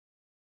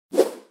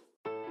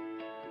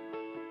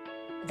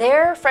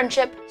Their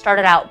friendship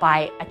started out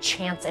by a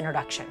chance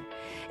introduction.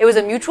 It was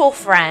a mutual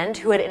friend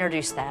who had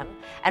introduced them,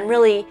 and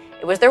really,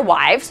 it was their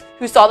wives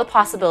who saw the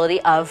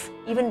possibility of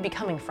even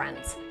becoming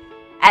friends.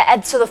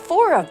 And so the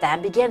four of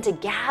them began to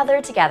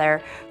gather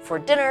together for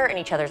dinner in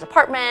each other's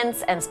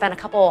apartments and spend a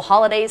couple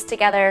holidays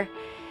together.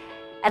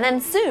 And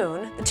then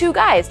soon, the two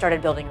guys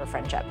started building a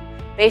friendship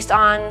based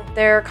on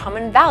their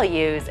common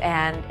values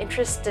and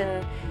interest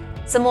in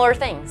similar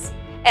things.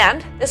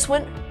 And this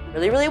went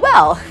really, really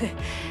well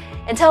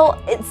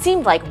until it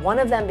seemed like one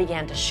of them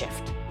began to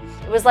shift.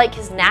 It was like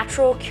his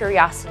natural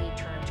curiosity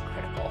turned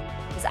critical,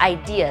 his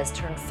ideas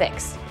turned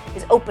fixed,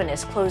 his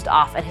openness closed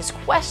off, and his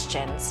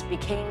questions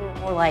became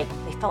more like,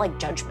 they felt like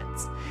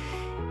judgments.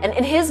 And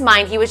in his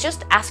mind, he was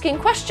just asking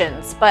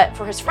questions, but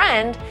for his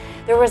friend,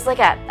 there was like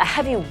a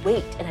heavy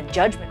weight and a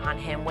judgment on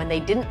him when they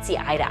didn't see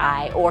eye to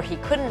eye, or he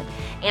couldn't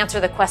answer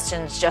the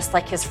questions just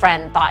like his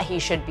friend thought he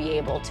should be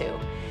able to.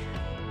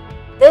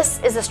 This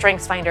is a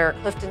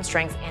StrengthsFinder Clifton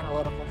Strengths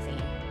analytical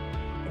theme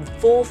in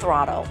full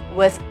throttle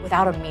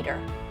without a meter.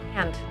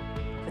 And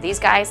for these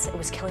guys, it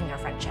was killing their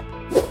friendship.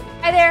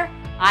 Hi there.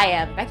 I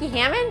am Becky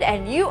Hammond,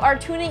 and you are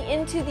tuning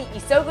into the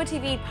Isogo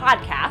TV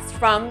podcast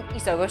from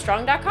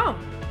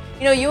isogostrong.com.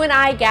 You know, you and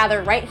I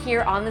gather right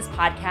here on this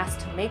podcast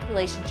to make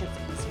relationships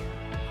easier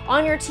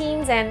on your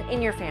teams and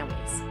in your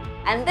families.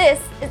 And this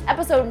is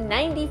episode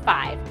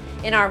 95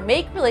 in our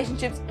Make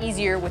Relationships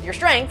Easier with Your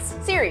Strengths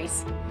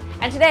series.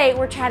 And today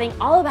we're chatting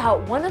all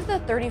about one of the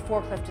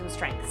 34 Clifton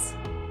strengths,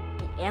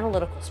 the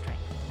analytical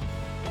strength.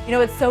 You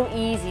know, it's so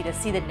easy to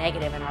see the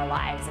negative in our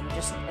lives and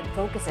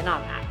focus in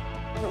on that.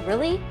 But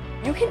really,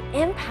 you can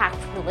impact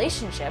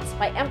relationships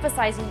by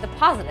emphasizing the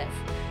positive,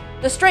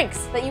 the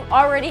strengths that you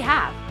already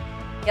have.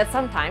 Yet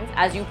sometimes,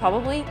 as you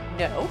probably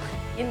know,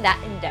 in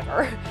that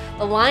endeavor,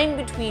 the line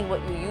between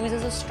what you use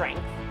as a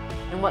strength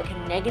and what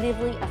can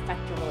negatively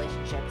affect your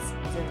relationships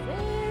is a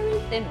very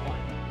thin one.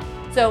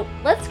 So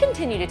let's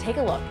continue to take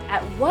a look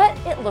at what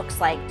it looks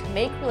like to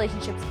make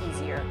relationships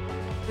easier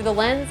through the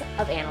lens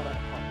of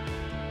analytical.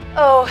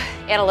 Oh,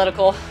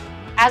 analytical.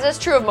 As is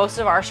true of most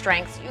of our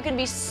strengths, you can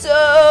be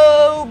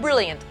so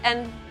brilliant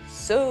and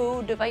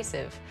so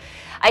divisive.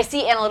 I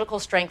see analytical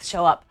strengths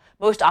show up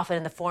most often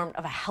in the form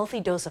of a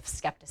healthy dose of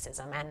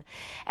skepticism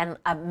and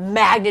a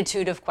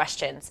magnitude of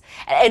questions.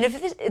 And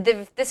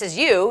if this is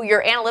you,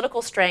 your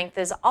analytical strength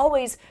is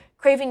always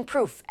craving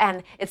proof,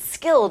 and it's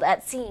skilled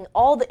at seeing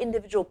all the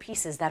individual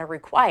pieces that are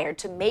required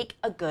to make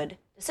a good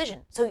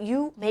decision. So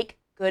you make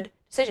good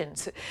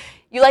decisions.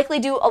 You likely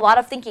do a lot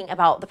of thinking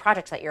about the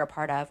projects that you're a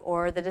part of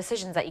or the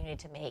decisions that you need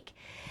to make.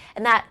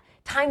 And that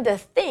time to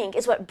think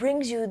is what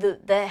brings you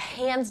the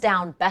hands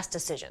down best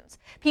decisions.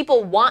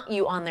 People want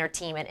you on their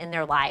team and in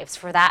their lives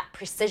for that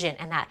precision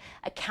and that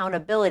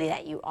accountability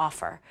that you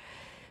offer.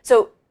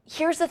 So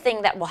here's the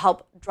thing that will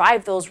help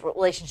drive those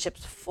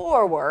relationships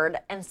forward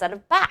instead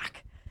of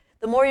back.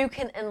 The more you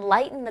can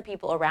enlighten the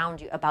people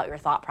around you about your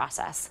thought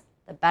process,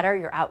 the better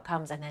your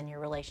outcomes and then your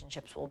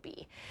relationships will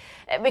be.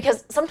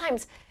 Because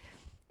sometimes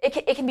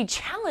it can be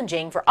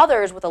challenging for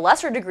others with a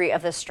lesser degree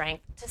of this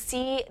strength to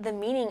see the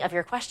meaning of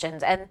your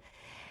questions. And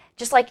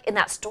just like in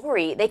that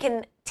story, they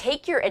can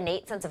take your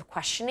innate sense of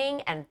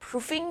questioning and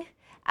proofing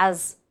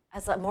as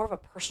more of a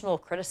personal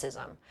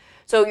criticism.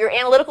 So your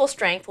analytical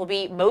strength will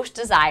be most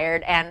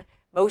desired and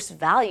most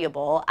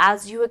valuable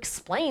as you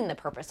explain the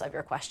purpose of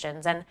your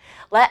questions and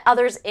let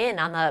others in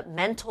on the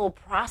mental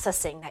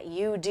processing that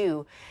you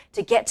do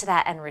to get to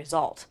that end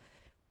result.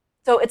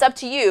 So it's up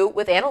to you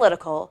with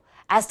analytical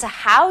as to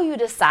how you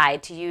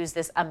decide to use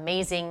this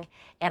amazing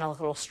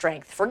analytical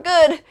strength for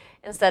good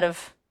instead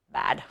of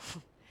bad.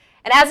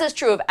 And as is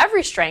true of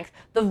every strength,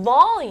 the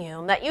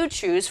volume that you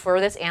choose for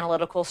this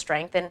analytical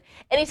strength in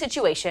any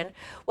situation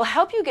will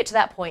help you get to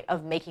that point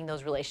of making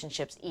those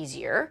relationships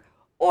easier,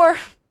 or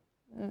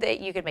that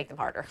you could make them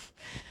harder.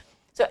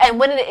 So, and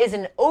when it is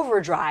in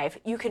overdrive,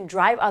 you can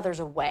drive others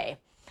away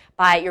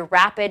by your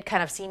rapid,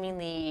 kind of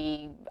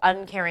seemingly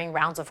uncaring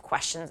rounds of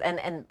questions.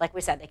 And like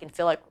we said, they can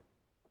feel like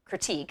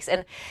critiques.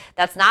 And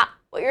that's not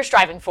what you're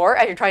striving for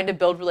as you're trying to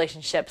build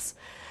relationships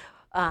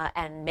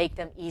and make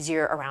them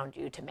easier around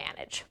you to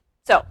manage.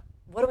 So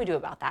what do we do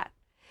about that?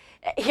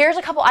 Here's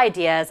a couple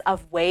ideas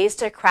of ways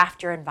to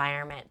craft your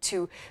environment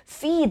to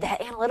feed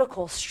that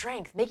analytical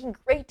strength, making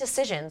great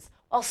decisions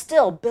while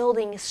still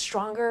building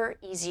stronger,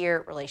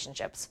 easier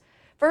relationships.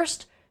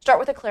 First, start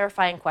with a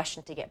clarifying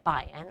question to get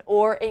buy-in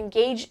or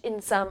engage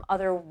in some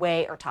other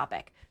way or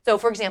topic. So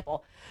for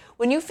example,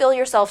 when you feel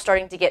yourself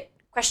starting to get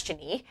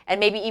questiony, and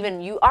maybe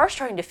even you are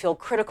starting to feel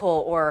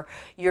critical or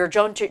you're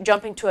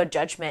jumping to a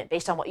judgment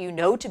based on what you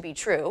know to be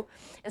true,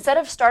 instead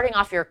of starting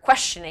off your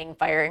questioning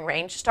firing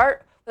range,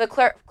 start with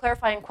a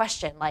clarifying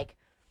question like,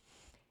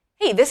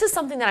 hey, this is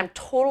something that I'm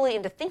totally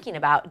into thinking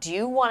about. Do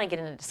you want to get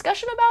in a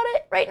discussion about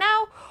it right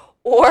now?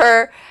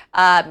 Or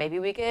maybe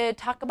we could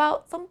talk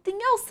about something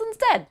else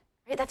instead.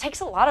 Right? That takes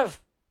a lot of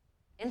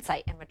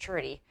insight and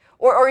maturity.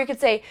 Or you could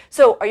say,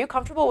 so are you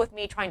comfortable with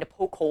me trying to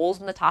poke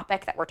holes in the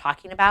topic that we're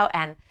talking about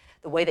and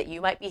the way that you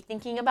might be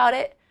thinking about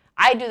it?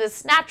 I do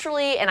this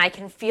naturally, and I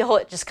can feel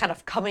it just kind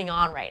of coming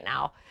on right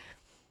now.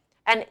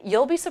 And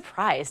you'll be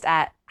surprised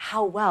at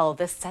how well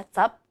this sets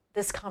up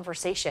this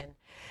conversation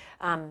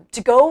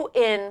to go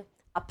in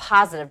a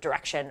positive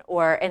direction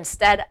or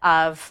instead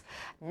of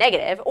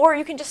negative, or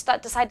you can just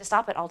decide to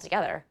stop it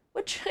altogether,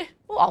 which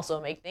will also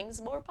make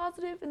things more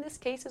positive in this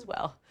case as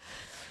well.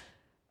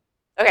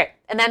 Okay,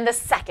 and then the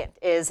second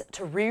is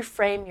to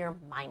reframe your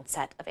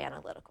mindset of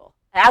analytical.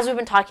 As we've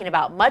been talking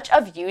about, much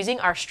of using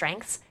our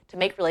strengths to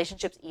make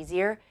relationships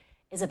easier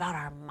is about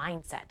our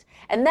mindset.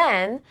 And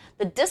then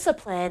the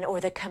discipline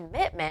or the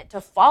commitment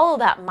to follow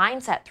that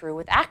mindset through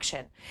with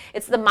action.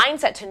 It's the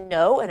mindset to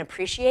know and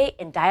appreciate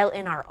and dial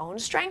in our own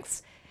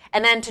strengths,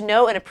 and then to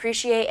know and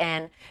appreciate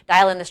and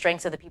dial in the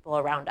strengths of the people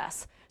around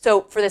us.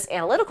 So for this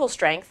analytical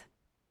strength,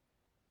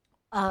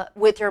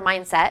 with your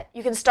mindset,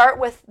 you can start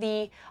with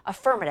the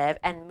affirmative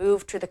and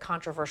move to the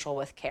controversial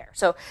with care.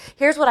 So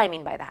here's what I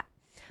mean by that.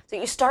 So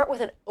you start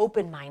with an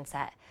open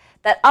mindset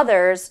that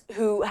others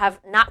who have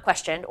not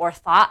questioned or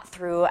thought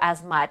through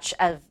as much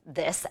of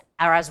this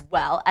or as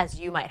well as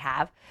you might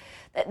have,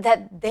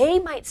 that they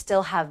might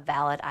still have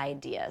valid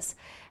ideas.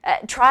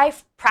 Try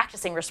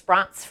practicing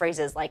response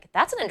phrases like,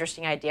 that's an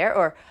interesting idea,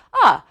 or,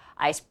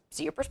 I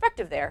see your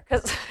perspective there.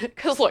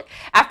 Because look,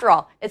 after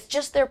all, it's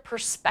just their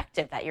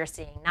perspective that you're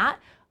seeing, not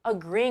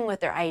agreeing with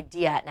their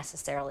idea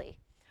necessarily.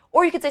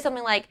 Or you could say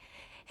something like,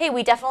 hey,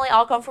 we definitely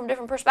all come from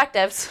different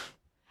perspectives.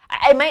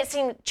 It might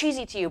seem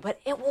cheesy to you, but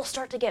it will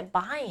start to get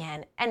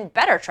buy-in and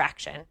better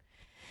traction.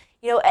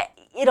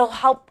 It'll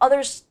help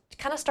others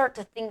kind of start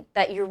to think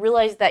that you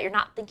realize that you're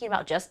not thinking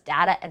about just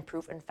data and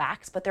proof and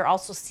facts, but they're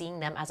also seeing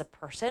them as a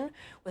person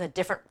with a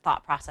different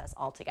thought process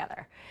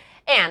altogether.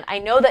 And I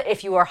know that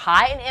if you are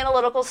high in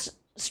analytical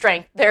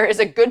strength, there is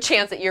a good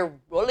chance that you're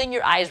rolling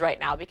your eyes right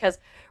now, because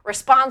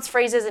response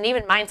phrases and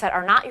even mindset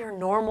are not your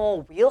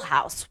normal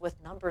wheelhouse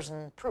with numbers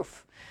and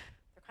proof.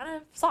 They're kind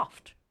of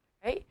soft,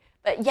 right?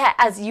 But yet,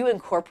 as you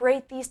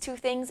incorporate these two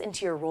things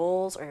into your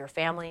roles or your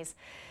families,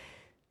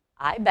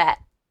 I bet,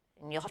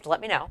 and you'll have to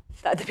let me know,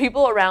 that the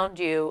people around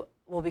you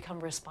will become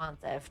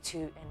responsive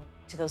to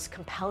those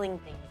compelling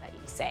things that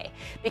you say,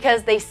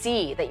 because they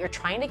see that you're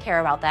trying to care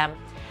about them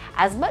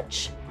as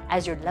much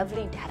as your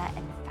lovely data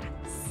and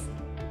facts.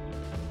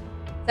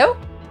 So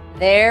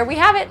there we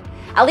have it.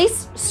 At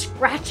least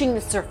scratching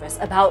the surface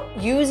about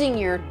using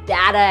your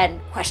data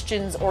and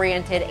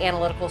questions-oriented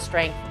analytical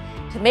strength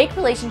to make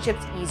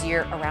relationships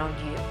easier around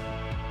you,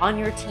 on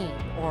your team,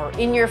 or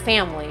in your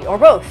family, or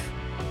both.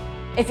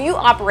 If you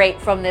operate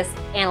from this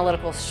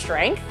analytical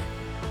strength,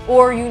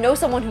 or you know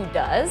someone who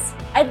does,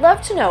 I'd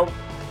love to know,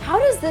 how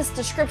does this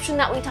description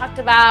that we talked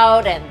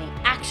about and the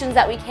actions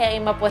that we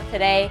came up with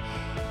today,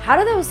 how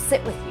do those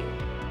sit with you?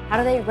 How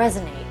do they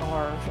resonate,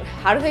 or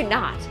how do they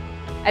not?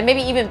 And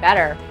maybe even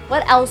better,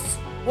 what else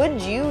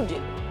would you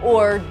do,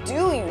 or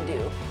do you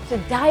do, to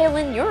dial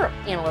in your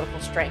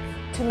analytical strength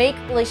to make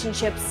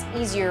relationships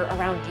easier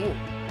around you?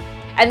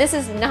 And this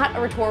is not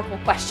a rhetorical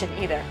question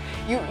either.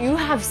 You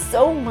have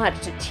so much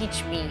to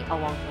teach me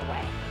along the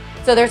way.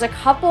 So there's a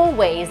couple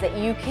ways that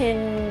you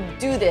can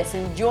do this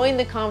and join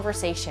the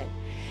conversation.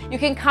 You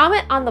can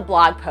comment on the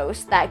blog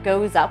post that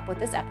goes up with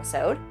this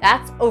episode.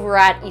 That's over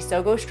at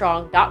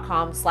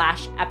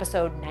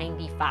isogostrong.com/episode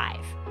 95.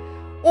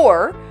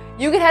 Or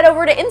you can head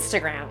over to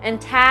Instagram and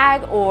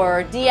tag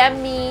or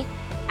DM me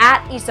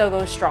at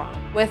isogostrong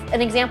with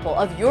an example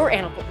of your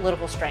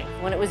analytical strength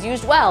when it was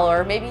used well,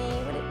 or maybe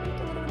when it went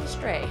a little bit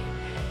astray.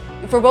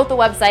 For both the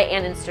website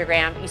and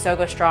Instagram,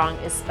 Isogo Strong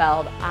is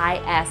spelled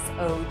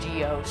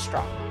ISOGO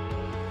Strong.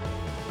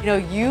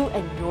 You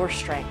and your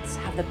strengths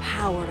have the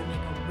power to make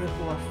a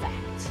ripple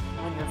effect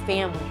on your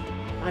family,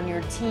 on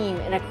your team,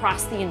 and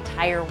across the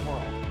entire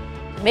world.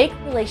 Make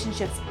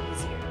relationships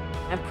easier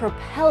and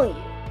propel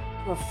you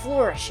to a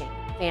flourishing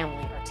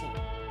family or team.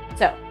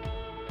 So,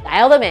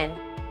 dial them in,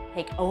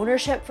 take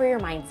ownership for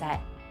your mindset,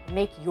 and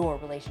make your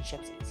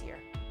relationships easier.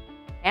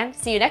 And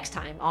see you next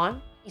time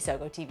on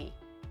Isogo TV.